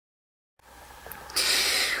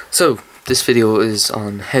So this video is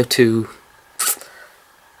on how to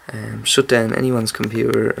shut down anyone's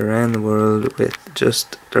computer around the world with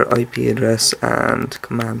just their IP address and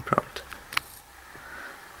command prompt.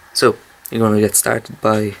 So you're going to get started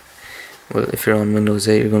by, well, if you're on Windows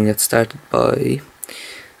 8, you're going to get started by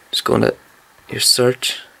just going to your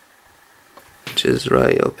search, which is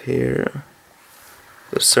right up here.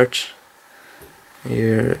 Go to search.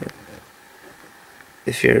 If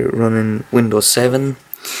you're running Windows 7,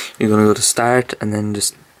 you're going to go to start and then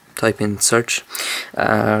just type in search.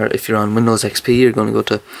 If you're on Windows XP, you're going to go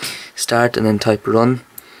to start and then type run.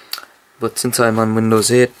 But since I'm on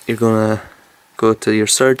Windows 8, you're going to go to your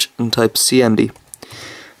search and type CMD.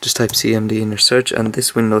 Just type CMD in your search and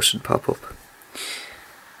this window should pop up.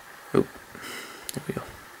 Oh, there we go.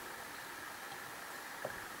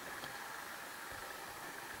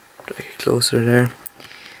 Drag it closer there.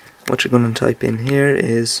 What you're going to type in here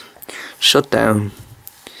is shutdown.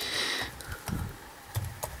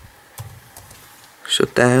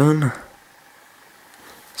 Shutdown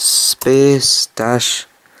space dash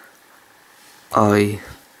I.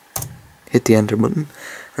 Hit the enter button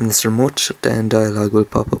and this remote shutdown dialog will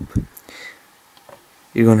pop up.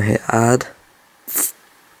 You're going to hit add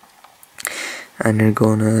and you're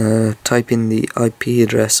going to type in the IP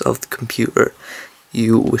address of the computer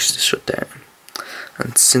you wish to shut down.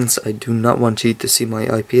 And since I do not want you to see my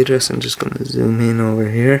IP address, I'm just going to zoom in over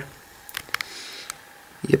here.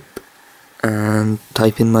 Yep. And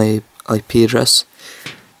type in my IP address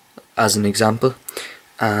as an example.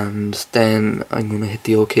 And then I'm going to hit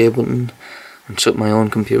the OK button and shut my own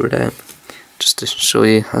computer down. Just to show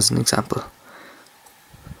you as an example.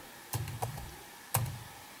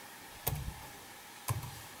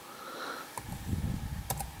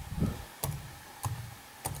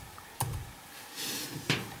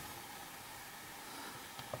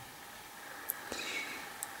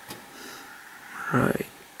 Right.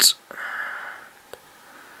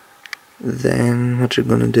 Then what you're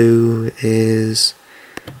going to do is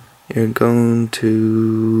you're going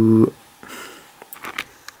to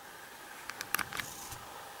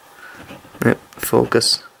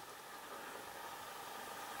focus.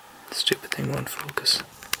 Stupid thing won't focus.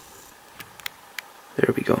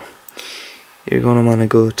 There we go. You're going to want to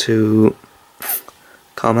go to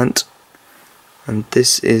comment, and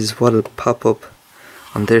this is what will pop up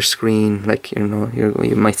on their screen. Like, you know,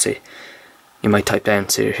 you might type down,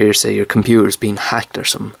 say your computer's been hacked or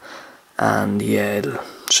something, and yeah, it'll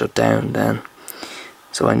shut down then.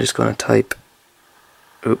 So I'm just going to type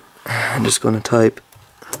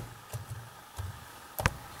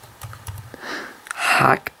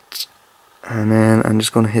hacked, and then I'm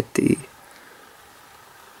just going to hit the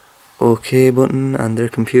OK button and their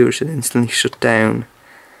computer should instantly shut down.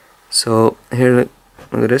 So here,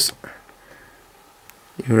 look at this.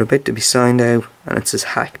 You're about to be signed out and it says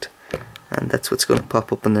hacked, and that's what's going to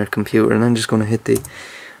pop up on their computer. And I'm just going to hit the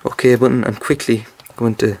OK button and quickly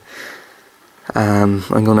going to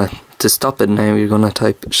to stop it now. You're going to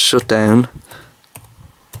type shutdown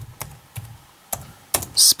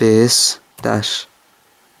space dash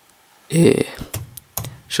A,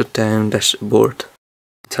 shutdown dash abort.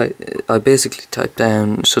 I basically typed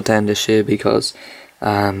down shutdown dash A because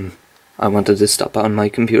I wanted to stop it on my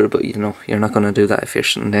computer, but you know, you're not going to do that if you're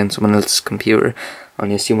shutting down someone else's computer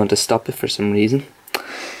unless you want to stop it for some reason.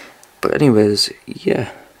 But anyways,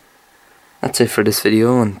 yeah, that's it for this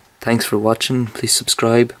video, and thanks for watching. Please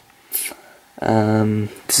subscribe.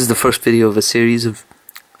 This is the first video of a series of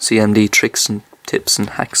CMD tricks and tips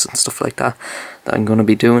and hacks and stuff like that I'm going to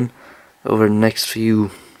be doing over the next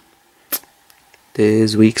few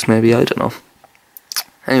days, weeks maybe, I don't know.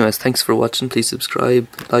 Anyways, thanks for watching. Please subscribe,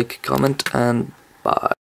 like, comment, and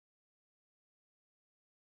bye.